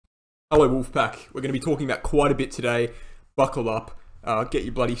Hello Wolfpack, we're going to be talking about quite a bit today. Buckle up, get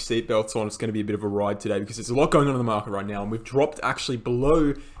your bloody seatbelts on. It's going to be a bit of a ride today because there's a lot going on in the market right now, and we've dropped actually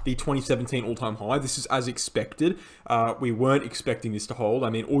below the 2017 all-time high. This is as expected. We weren't expecting this to hold. I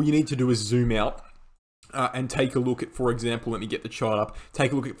mean, all you need to do is zoom out and take a look at, for example, let me get the chart up.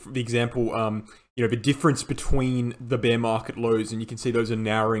 Take a look at the example, the difference between the bear market lows, and you can see those are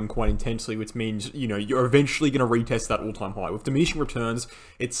narrowing quite intensely, which means, you're eventually going to retest that all-time high. With diminishing returns,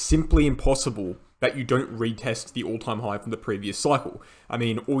 it's simply impossible that you don't retest the all-time high from the previous cycle. I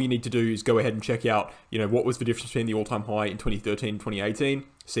mean, all you need to do is go ahead and check out, what was the difference between the all-time high in 2013 and 2018.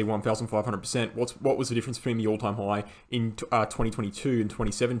 See 1,500%. What was the difference between the all-time high in 2022 and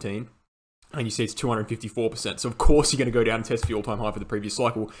 2017? And you see it's 254%. So of course you're going to go down and test the all-time high for the previous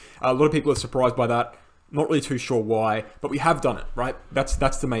cycle. A lot of people are surprised by that. Not really too sure why, but we have done it, right? That's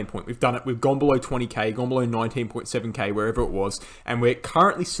the main point. We've done it. We've gone below 20K, gone below 19.7K, wherever it was. And we're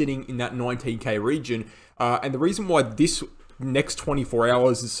currently sitting in that 19K region. And the reason why this next 24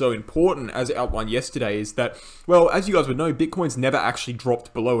 hours is so important, as outlined yesterday, is that, well, as you guys would know, Bitcoin's never actually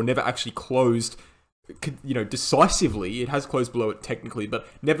dropped below or never actually closed decisively. It has closed below it technically, but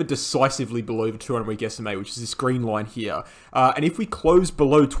never decisively below the 200-week SMA, which is this green line here. And if we close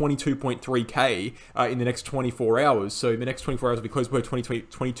below 22.3K in the next 24 hours, so in the next 24 hours we close below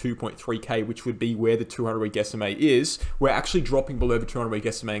 22.3K, which would be where the 200-week SMA is, we're actually dropping below the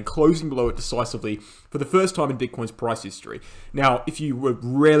 200-week SMA and closing below it decisively for the first time in Bitcoin's price history. Now, if you were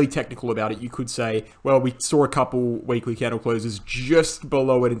really technical about it, you could say, well, we saw a couple weekly candle closes just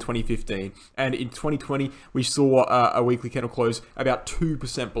below it in 2015, and in 2020, we saw a weekly candle close about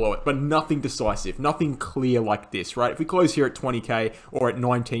 2% below it, but nothing decisive, nothing clear like this, right? If we close here at 20K or at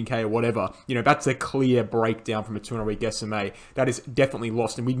 19K or whatever, that's a clear breakdown from a 200-week SMA. That is definitely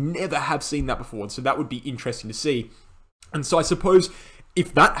lost, and we never have seen that before, and so that would be interesting to see. And so I suppose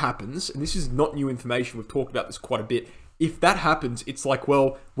if that happens, and this is not new information, we've talked about this quite a bit, if that happens, it's like,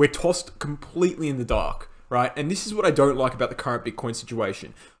 well, we're tossed completely in the dark, right? And this is what I don't like about the current Bitcoin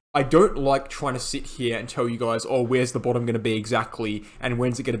situation. I don't like trying to sit here and tell you guys, oh, where's the bottom going to be exactly, and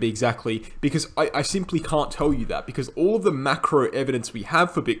when's it going to be exactly, because I simply can't tell you that, because all of the macro evidence we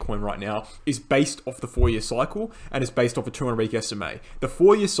have for Bitcoin right now is based off the 4-year cycle, and is based off a 200-week SMA. The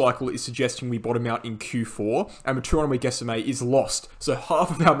 4-year cycle is suggesting we bottom out in Q4, and the 200-week SMA is lost. So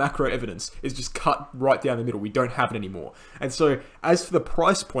half of our macro evidence is just cut right down the middle. We don't have it anymore. And so as for the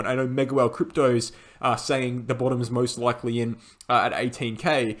price point, I know Megawell Crypto's saying the bottom is most likely in at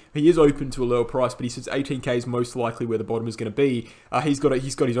 18K. He is open to a lower price, but he says 18K is most likely where the bottom is going to be. He's got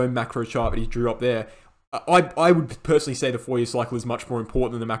his own macro chart that he drew up there. I would personally say the 4-year cycle is much more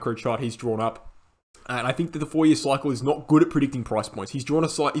important than the macro chart he's drawn up. And I think that the 4-year cycle is not good at predicting price points. He's drawn a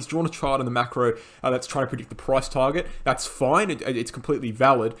chart on the macro that's trying to predict the price target. That's fine. It's completely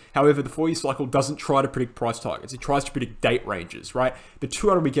valid. However, the 4-year cycle doesn't try to predict price targets. It tries to predict date ranges, right? The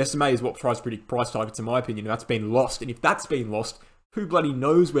 200-week SMA is what tries to predict price targets, in my opinion, and that's been lost. And if that's been lost, who bloody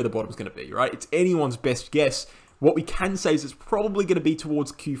knows where the bottom's going to be, right? It's anyone's best guess. What we can say is it's probably going to be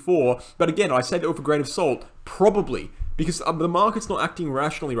towards Q4. But again, I say that with a grain of salt, probably. Because the market's not acting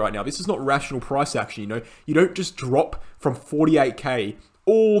rationally right now. This is not rational price action, You don't just drop from 48K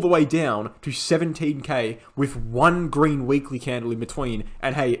all the way down to 17K with one green weekly candle in between.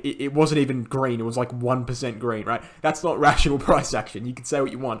 And hey, it wasn't even green. It was like 1% green, right? That's not rational price action. You can say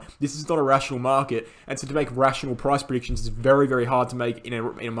what you want. This is not a rational market. And so to make rational price predictions is very, very hard to make in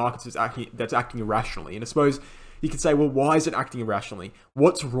a market that's acting irrationally. And I suppose you could say, well, why is it acting irrationally?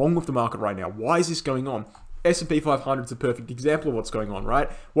 What's wrong with the market right now? Why is this going on? S&P 500 is a perfect example of what's going on, right?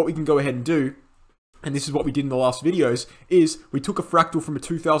 What we can go ahead and do, and this is what we did in the last videos, is we took a fractal from a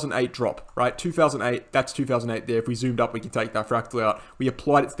 2008 drop, right? 2008, that's 2008 there. If we zoomed up, we can take that fractal out. We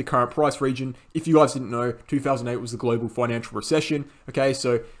applied it to the current price region. If you guys didn't know, 2008 was the global financial recession, okay?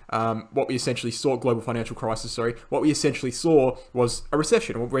 So what we essentially saw, global financial crisis, sorry, what we essentially saw was a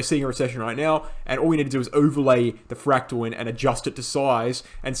recession. We're seeing a recession right now, and all we need to do is overlay the fractal in and adjust it to size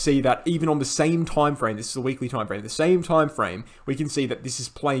and see that even on the same time frame, this is a weekly time frame, the same time frame, we can see that this is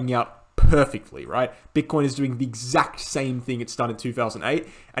playing out perfectly, right? Bitcoin is doing the exact same thing it's done in 2008,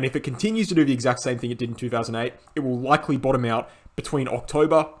 and if it continues to do the exact same thing it did in 2008, it will likely bottom out between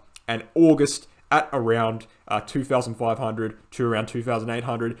October and August at around 2,500 to around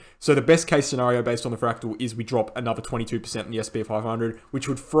 2,800. So the best case scenario based on the fractal is we drop another 22% in the S&P 500, which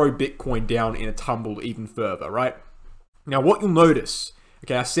would throw Bitcoin down in a tumble even further, right? Now, what you'll notice,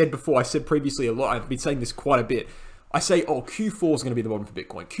 okay, I said previously a lot, I've been saying this quite a bit, I say, oh, Q4 is going to be the bottom for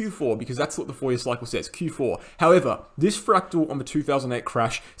Bitcoin. Q4, because that's what the 4-year cycle says, Q4. However, this fractal on the 2008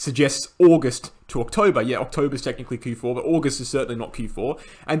 crash suggests August to October. Yeah, October is technically Q4, but August is certainly not Q4.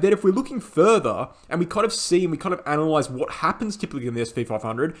 And then if we're looking further, and we kind of see and we kind of analyze what happens typically in the S&P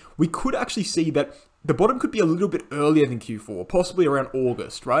 500, we could actually see that the bottom could be a little bit earlier than Q4, possibly around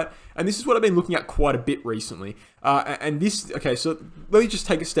August, right? And this is what I've been looking at quite a bit recently. Okay, so let me just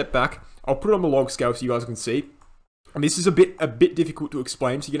take a step back. I'll put it on the log scale so you guys can see. And this is a bit difficult to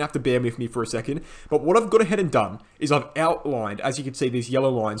explain, so you're going to have to bear with me for a second. But what I've gone ahead and done is I've outlined, as you can see, these yellow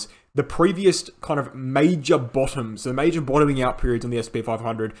lines, the previous kind of major bottoms, the major bottoming out periods on the S&P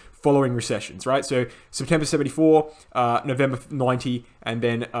 500 following recessions, right? So September 74, November 90, and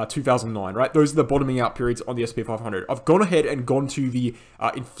then 2009, right? Those are the bottoming out periods on the S&P 500. I've gone ahead and gone to the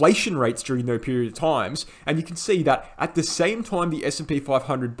inflation rates during those period of times, and you can see that at the same time the S&P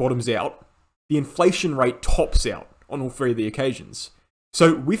 500 bottoms out, the inflation rate tops out on all three of the occasions.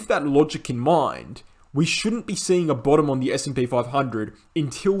 So with that logic in mind, we shouldn't be seeing a bottom on the S&P 500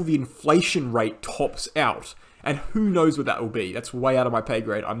 until the inflation rate tops out. And who knows what that will be? That's way out of my pay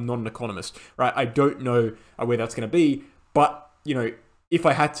grade. I'm not an economist, right? I don't know where that's going to be. But, you know, if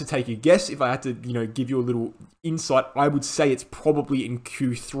I had to take a guess, if I had to, you know, give you a little insight, I would say it's probably in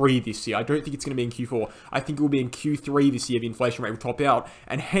Q3 this year. I don't think it's going to be in Q4. I think it will be in Q3 this year. The inflation rate will top out.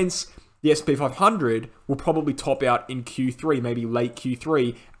 And hence, the S&P 500 will probably top out in Q3, maybe late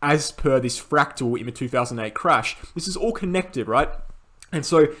Q3, as per this fractal in the 2008 crash. This is all connected, right? And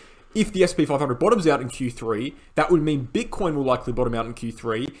so if the S&P 500 bottoms out in Q3, that would mean Bitcoin will likely bottom out in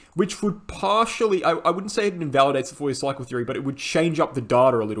Q3, which would partially, I wouldn't say it invalidates the 4-year cycle theory, but it would change up the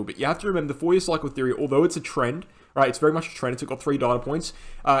data a little bit. You have to remember the 4-year cycle theory, although it's a trend, right? It's very much a trend. It's got 3 data points.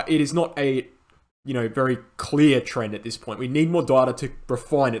 It is not a very clear trend at this point. We need more data to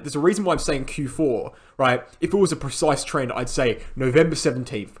refine it. There's a reason why I'm saying Q4, right? If it was a precise trend, I'd say November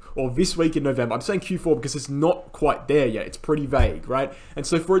 17th or this week in November. I'm saying Q4 because it's not quite there yet. It's pretty vague, right? And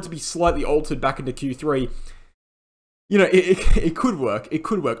so for it to be slightly altered back into Q3, you know, it could work. It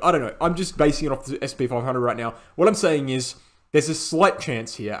could work. I don't know. I'm just basing it off the S&P 500 right now. What I'm saying is there's a slight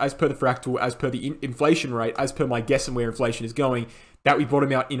chance here, as per the fractal, as per the inflation rate, as per my guess and where inflation is going, that we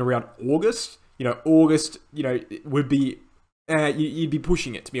bottom out in around August. You know, August, you know, would be, you'd be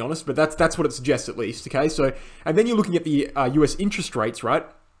pushing it, to be honest, but that's what it suggests at least, okay? So, and then you're looking at the US interest rates, right?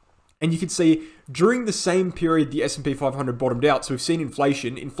 And you can see during the same period the S&P 500 bottomed out, so we've seen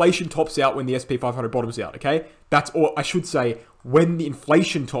inflation. Inflation tops out when the S&P 500 bottoms out, okay? That's, or I should say, when the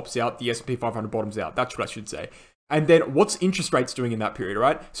inflation tops out, the S&P 500 bottoms out. That's what I should say. And then what's interest rates doing in that period,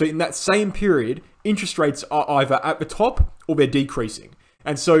 right? So in that same period, interest rates are either at the top or they're decreasing.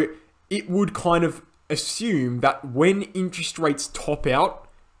 And so it would kind of assume that when interest rates top out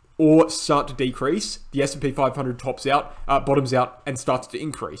or start to decrease, the S&P 500 tops out, bottoms out, and starts to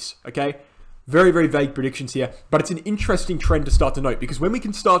increase, okay? Very, very vague predictions here, but it's an interesting trend to start to note, because when we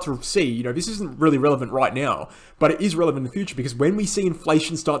can start to see, you know, this isn't really relevant right now, but it is relevant in the future, because when we see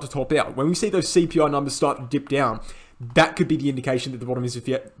inflation start to top out, when we see those CPI numbers start to dip down, that could be the indication that the bottom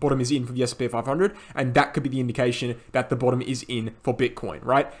is in for the S&P 500, and that could be the indication that the bottom is in for Bitcoin,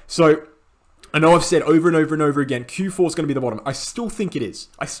 right? So I know I've said over and over and over again, Q4 is going to be the bottom. I still think it is.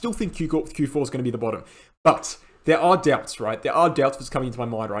 I still think Q4 is going to be the bottom, but there are doubts, right? There are doubts that's coming into my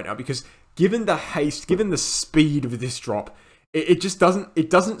mind right now, because given the haste, given the speed of this drop, it just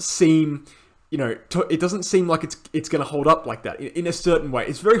doesn't seem, you know, it doesn't seem like it's going to hold up like that in a certain way.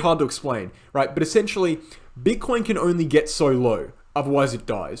 It's very hard to explain, right? But essentially, Bitcoin can only get so low, otherwise it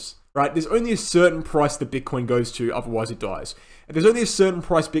dies, right? There's only a certain price that Bitcoin goes to, otherwise it dies. And there's only a certain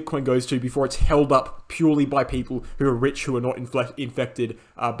price Bitcoin goes to before it's held up purely by people who are rich, who are not infected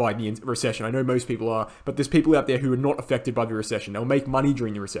by the recession. I know most people are, but there's people out there who are not affected by the recession. They'll make money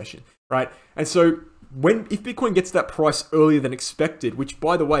during the recession, right? And so if Bitcoin gets that price earlier than expected, which,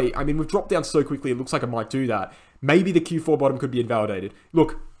 by the way, I mean, we've dropped down so quickly, it looks like it might do that. Maybe the Q4 bottom could be invalidated.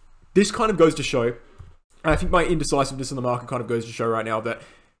 Look, this kind of goes to show, and I think my indecisiveness in the market kind of goes to show right now that,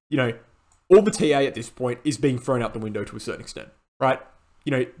 you know, all the TA at this point is being thrown out the window to a certain extent, right?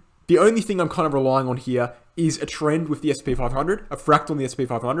 You know, the only thing I'm kind of relying on here is a trend with the S&P 500, a fractal on the S&P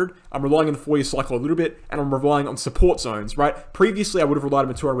 500. I'm relying on the 4-year cycle a little bit, and I'm relying on support zones, right? Previously, I would have relied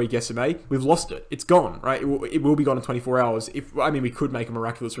on a 200-week SMA. We've lost it. It's gone, right? It will be gone in 24 hours. I mean, we could make a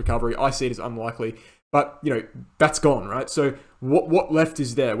miraculous recovery. I see it as unlikely, but, you know, that's gone, right? So what left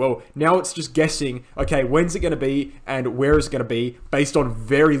is there? Well, now it's just guessing, okay, when's it going to be and where is it going to be based on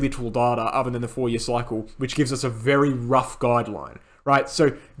very little data other than the 4-year cycle, which gives us a very rough guideline, right?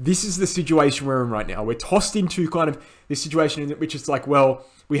 So this is the situation we're in right now. We're tossed into kind of this situation in which it's like, well,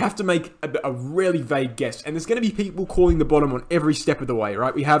 we have to make a really vague guess. And there's going to be people calling the bottom on every step of the way,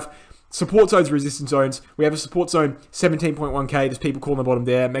 right? We have support zones, resistance zones. We have a support zone 17.1k. There's people calling the bottom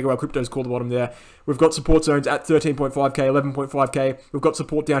there. Mega Whale Cryptos call the bottom there. We've got support zones at 13.5k, 11.5k. We've got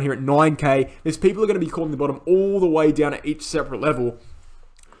support down here at 9k. There's people are going to be calling the bottom all the way down at each separate level.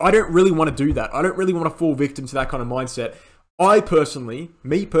 I don't really want to do that. I don't really want to fall victim to that kind of mindset.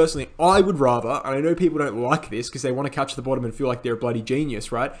 Me personally, I would rather, and I know people don't like this because they want to catch the bottom and feel like they're a bloody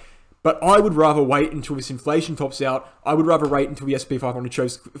genius, right? But I would rather wait until this inflation tops out. I would rather wait until the S&P 500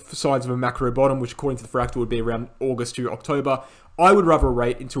 shows signs of a macro bottom, which according to the Fractal would be around August to October. I would rather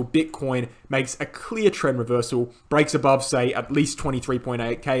wait until Bitcoin makes a clear trend reversal, breaks above, say, at least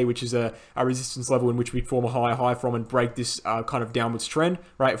 23.8k, which is a resistance level in which we'd form a higher high from and break this kind of downwards trend,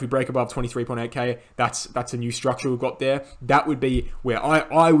 right? If we break above 23.8k, that's a new structure we've got there. That would be where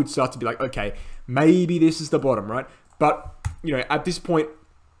I would start to be like, okay, maybe this is the bottom, right? But, you know, at this point,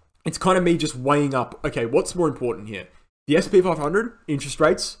 it's kind of me just weighing up, okay, what's more important here? The S&P 500, interest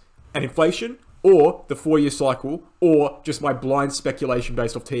rates, and inflation, or the 4-year cycle, or just my blind speculation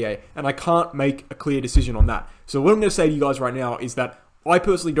based off TA. And I can't make a clear decision on that. So what I'm going to say to you guys right now is that I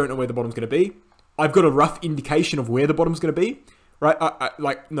personally don't know where the bottom's going to be. I've got a rough indication of where the bottom's going to be, right? I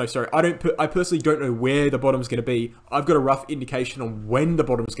personally don't know where the bottom's going to be. I've got a rough indication on when the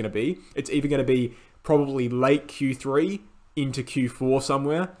bottom's going to be. It's either going to be probably late Q3 into Q4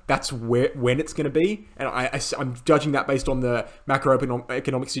 somewhere. That's when it's going to be, and I'm judging that based on the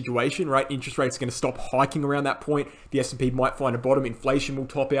macroeconomic situation, right? Interest rates are going to stop hiking around that point. The S&P might find a bottom. Inflation will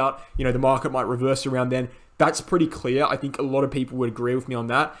top out. You know, the market might reverse around then. That's pretty clear. I think a lot of people would agree with me on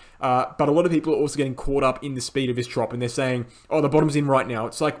that. But a lot of people are also getting caught up in the speed of this drop, and they're saying, oh, the bottom's in right now.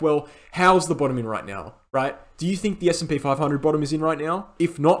 It's like, well, how's the bottom in right now, right? Do you think the S&P 500 bottom is in right now?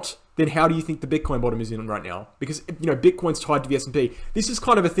 If not, then how do you think the Bitcoin bottom is in right now? Because, you know, Bitcoin's tied to the S&P. This is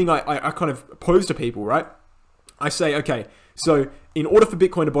kind of a thing I kind of pose to people, right? I say, okay, so in order for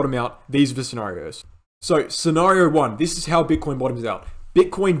Bitcoin to bottom out, these are the scenarios. So scenario 1, this is how Bitcoin bottoms out.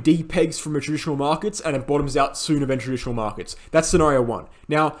 Bitcoin depegs from traditional markets and it bottoms out sooner than traditional markets. That's scenario 1.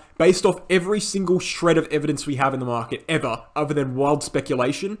 Now, based off every single shred of evidence we have in the market ever, other than wild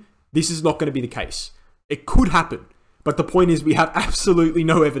speculation, this is not going to be the case. It could happen. But the point is we have absolutely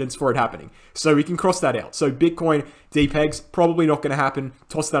no evidence for it happening. So we can cross that out. So Bitcoin depegs, probably not going to happen.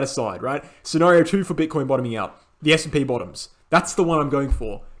 Toss that aside, right? Scenario 2 for Bitcoin bottoming out. The S&P bottoms. That's the one I'm going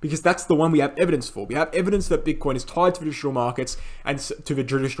for because that's the one we have evidence for. We have evidence that Bitcoin is tied to traditional markets and to the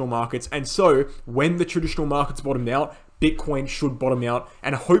traditional markets. And so when the traditional markets bottom out, Bitcoin should bottom out.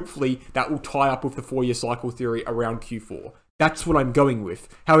 And hopefully that will tie up with the 4-year cycle theory around Q4. That's what I'm going with.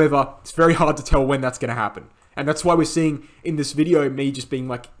 However, it's very hard to tell when that's going to happen. And that's why we're seeing in this video me just being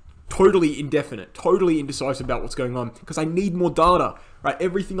like totally indefinite, totally indecisive about what's going on because I need more data, right?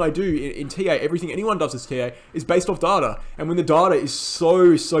 Everything I do in TA, everything anyone does as TA is based off data. And when the data is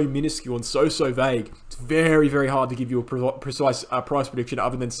so minuscule and so vague, it's very, very hard to give you a precise price prediction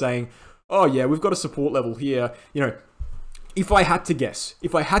other than saying, oh yeah, we've got a support level here. You know, if I had to guess,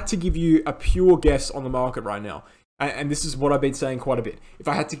 if I had to give you a pure guess on the market right now, and this is what I've been saying quite a bit. If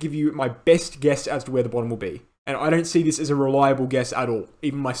I had to give you my best guess as to where the bottom will be, and I don't see this as a reliable guess at all,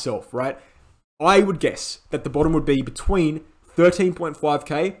 even myself, right? I would guess that the bottom would be between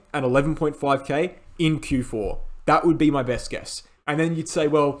 13.5k and 11.5k in Q4. That would be my best guess. And then you'd say,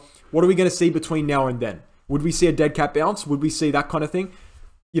 well, what are we going to see between now and then? Would we see a dead cat bounce? Would we see that kind of thing?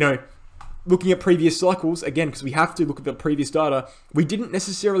 You know, looking at previous cycles, again, because we have to look at the previous data, we didn't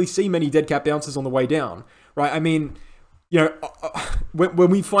necessarily see many dead cat bounces on the way down, right? I mean, you know, when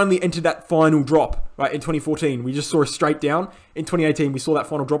we finally entered that final drop, right, in 2014, we just saw a straight down. In 2018, we saw that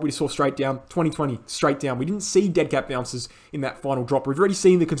final drop, we just saw straight down. 2020, straight down. We didn't see dead cat bounces in that final drop. We've already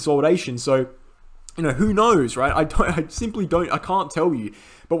seen the consolidation, so, you know, who knows, right? I simply don't, I can't tell you.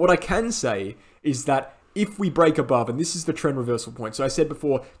 But what I can say is that if we break above, and this is the trend reversal point. So I said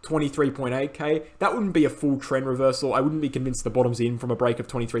before 23.8k, that wouldn't be a full trend reversal. I wouldn't be convinced the bottom's in from a break of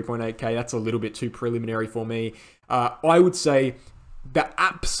 23.8k. That's a little bit too preliminary for me. I would say the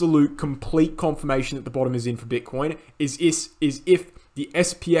absolute complete confirmation that the bottom is in for Bitcoin is if the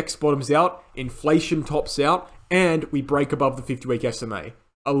SPX bottoms out, inflation tops out, and we break above the 50-week SMA.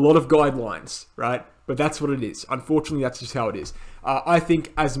 A lot of guidelines, right? But that's what it is. Unfortunately, that's just how it is. I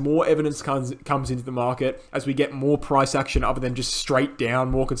think as more evidence comes into the market, as we get more price action other than just straight down,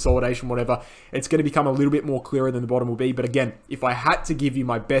 more consolidation, whatever, it's going to become a little bit more clearer than the bottom will be. But again, if I had to give you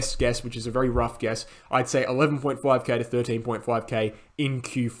my best guess, which is a very rough guess, I'd say 11.5k to 13.5k in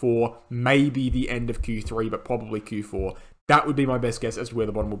Q4, maybe the end of Q3, but probably Q4. That would be my best guess as to where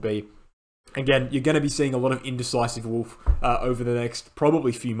the bottom will be. Again, you're going to be seeing a lot of indecisive wolf over the next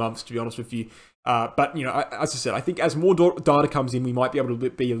probably few months, to be honest with you. But, you know, as I said, I think as more data comes in, we might be able to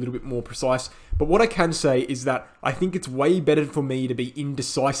be a little bit more precise. But what I can say is that I think it's way better for me to be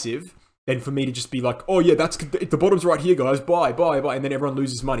indecisive than for me to just be like, oh yeah, that's the bottom's right here, guys, buy, and then everyone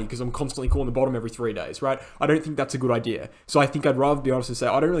loses money because I'm constantly calling the bottom every 3 days, right? I don't think that's a good idea. So I think I'd rather be honest and say,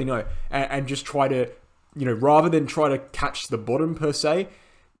 I don't really know, and just try to, you know, rather than try to catch the bottom per se,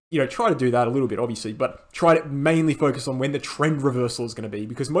 you know, try to do that a little bit, obviously, but try to mainly focus on when the trend reversal is going to be,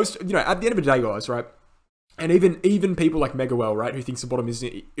 because most, you know, at the end of the day, guys, right, and even people like Megawell, right, who thinks the bottom is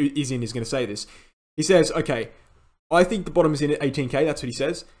going to say this. He says, okay, I think the bottom is in at 18K, that's what he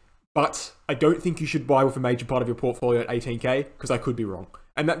says, but I don't think you should buy with a major part of your portfolio at 18K, because I could be wrong.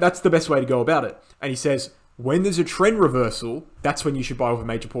 And that's the best way to go about it. And he says, when there's a trend reversal, that's when you should buy with a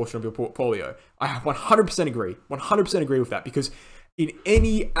major portion of your portfolio. I 100% agree. 100% agree with that, because in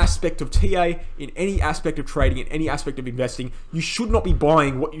any aspect of TA, in any aspect of trading, in any aspect of investing, you should not be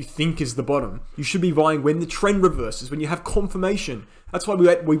buying what you think is the bottom. You should be buying when the trend reverses, when you have confirmation. That's why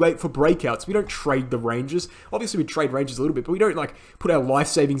we wait for breakouts. We don't trade the ranges. Obviously, we trade ranges a little bit, but we don't like put our life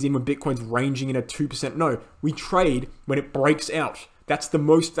savings in when Bitcoin's ranging in at 2%. No, we trade when it breaks out. That's the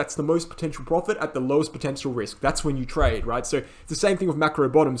most potential profit at the lowest potential risk. That's when you trade, right? So it's the same thing with macro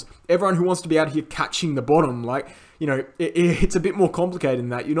bottoms. Everyone who wants to be out here catching the bottom, like, you know, it's a bit more complicated than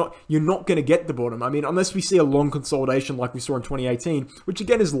that. You're not going to get the bottom. I mean, unless we see a long consolidation like we saw in 2018, which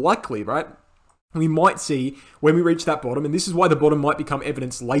again is likely, right? We might see when we reach that bottom, and this is why the bottom might become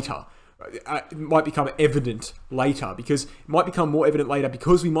evidence later. It might become evident later, because it might become more evident later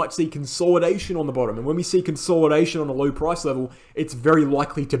because we might see consolidation on the bottom. And when we see consolidation on a low price level, it's very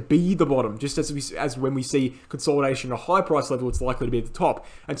likely to be the bottom. Just as when we see consolidation at a high price level, it's likely to be at the top.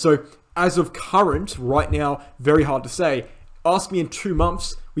 And so as of current, right now, very hard to say. Ask me in 2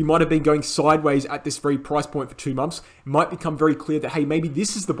 months, we might have been going sideways at this very price point for 2 months. It might become very clear that, hey, maybe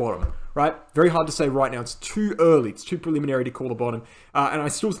this is the bottom, right? Very hard to say right now. It's too early. It's too preliminary to call the bottom. And I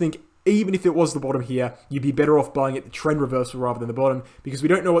still think even if it was the bottom here, you'd be better off buying at the trend reversal rather than the bottom, because we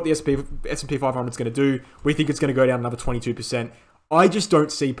don't know what the S&P 500 is going to do. We think it's going to go down another 22%. I just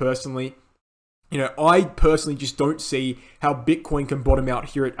don't see personally, you know, I personally just don't see how Bitcoin can bottom out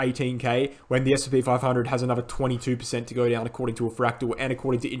here at 18K when the S&P 500 has another 22% to go down according to a fractal and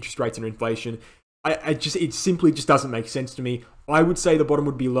according to interest rates and inflation. It simply just doesn't make sense to me. I would say the bottom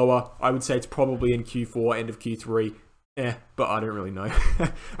would be lower. I would say it's probably in Q4, end of Q3. But I don't really know.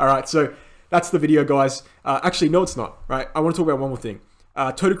 All right, so that's the video, guys. Actually, no, it's not, right? I want to talk about one more thing.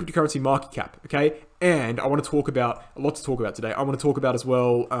 Total cryptocurrency market cap, okay? And I want to talk about, a lot to talk about today. I want to talk about as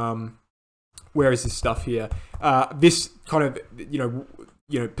well, where is this stuff here? This kind of, you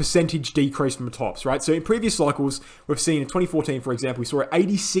know, percentage decrease from the tops, right? So in previous cycles, we've seen in 2014, for example, we saw an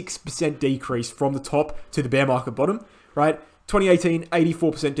 86% decrease from the top to the bear market bottom, right? 2018,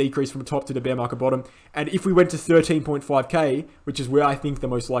 84% decrease from the top to the bear market bottom. And if we went to 13.5K, which is where I think the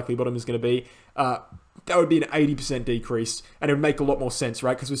most likely bottom is going to be, that would be an 80% decrease. And it would make a lot more sense,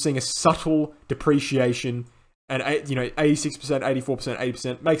 right? Because we're seeing a subtle depreciation, and, you know, 86%, 84%,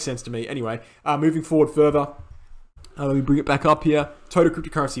 80% makes sense to me. Anyway, moving forward further, let me bring it back up here. Total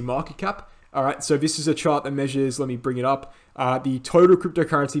cryptocurrency market cap. All right, so this is a chart that measures, let me bring it up, the total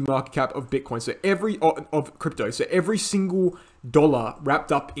cryptocurrency market cap of Bitcoin. So every single dollar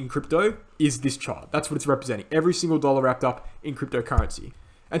wrapped up in crypto is this chart. That's what it's representing. Every single dollar wrapped up in cryptocurrency.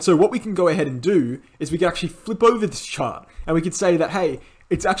 And so what we can go ahead and do is we can actually flip over this chart and we can say that, hey,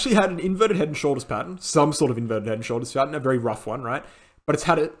 it's actually had an inverted head and shoulders pattern, some sort of inverted head and shoulders pattern, a very rough one, right? But it's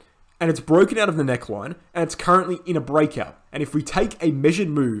had it, and it's broken out of the neckline, and it's currently in a breakout. And if we take a measured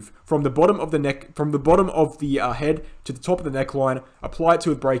move from the bottom of the neck, from the bottom of the head to the top of the neckline, apply it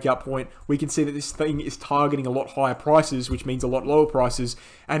to a breakout point, we can see that this thing is targeting a lot higher prices, which means a lot lower prices.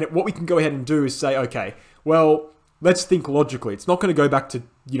 And what we can go ahead and do is say, okay, well, let's think logically. It's not going to go back to,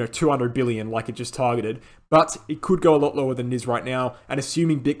 you know, 200 billion like it just targeted, but it could go a lot lower than it is right now. And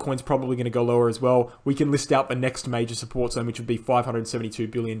assuming Bitcoin's probably going to go lower as well, we can list out the next major support zone, which would be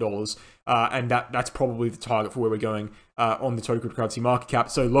 $572 billion. And that's probably the target for where we're going on the total cryptocurrency market cap.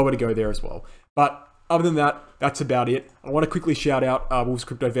 So lower to go there as well. But other than that, that's about it. I want to quickly shout out Wolves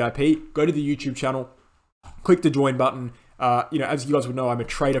Crypto VIP. Go to the YouTube channel, click the join button. You know, as you guys would know, I'm a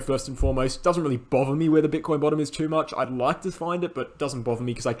trader first and foremost. It doesn't really bother me where the Bitcoin bottom is too much. I'd like to find it, but it doesn't bother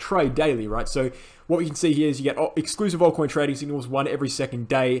me because I trade daily, right? So what we can see here is you get exclusive Altcoin Trading Signals, one every second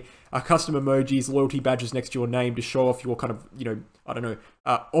day, custom emojis, loyalty badges next to your name to show off your kind of, you know, I don't know,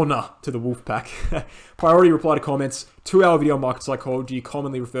 honor to the wolf pack. Priority reply to comments, 2-hour video on market psychology,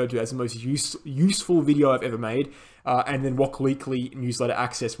 commonly referred to as the most useful video I've ever made. And then WOC Weekly newsletter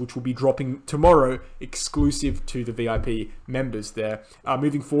access, which will be dropping tomorrow, exclusive to the VIP members there.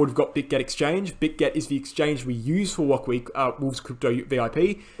 Moving forward, we've got BitGet Exchange. BitGet is the exchange we use for WOC Week, Wolves Crypto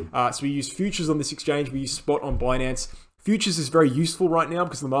VIP. So we use futures on this exchange. We use spot on Binance. Futures is very useful right now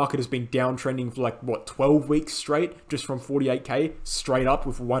because the market has been downtrending for like, what, 12 weeks straight, just from 48K straight up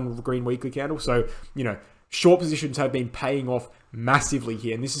with one green weekly candle. So, you know, short positions have been paying off massively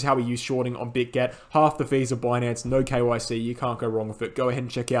here. And this is how we use shorting on BitGet. Half the fees of Binance, no KYC. You can't go wrong with it. Go ahead and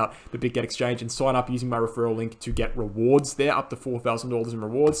check out the BitGet Exchange and sign up using my referral link to get rewards there, up to $4,000 in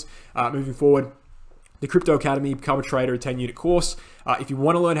rewards. Moving forward, the Crypto Academy, become a trader, a 10-unit course. If you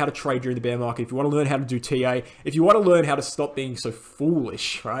want to learn how to trade during the bear market, if you want to learn how to do TA, if you want to learn how to stop being so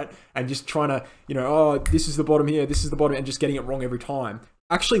foolish, right? And just trying to, you know, oh, this is the bottom here, this is the bottom, and just getting it wrong every time.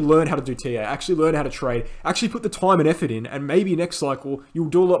 Actually learn how to do TA, actually learn how to trade, actually put the time and effort in, and maybe next cycle, you'll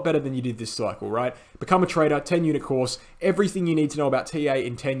do a lot better than you did this cycle, right? Become a trader, 10-unit course, everything you need to know about TA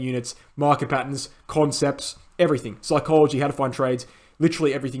in 10 units, market patterns, concepts, everything. Psychology, how to find trades,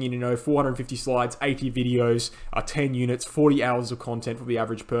 literally everything you need to know, 450 slides, 80 videos, 10 units, 40 hours of content for the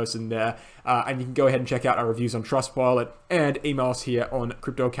average person there. And you can go ahead and check out our reviews on Trustpilot and email us here on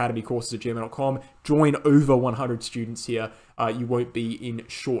cryptoacademycourses@gmail.com. Join over 100 students here. You won't be in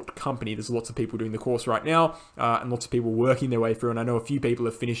short company. There's lots of people doing the course right now and lots of people working their way through. And I know a few people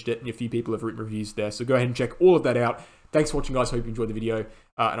have finished it and a few people have written reviews there. So go ahead and check all of that out. Thanks for watching, guys. Hope you enjoyed the video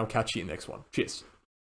and I'll catch you in the next one. Cheers.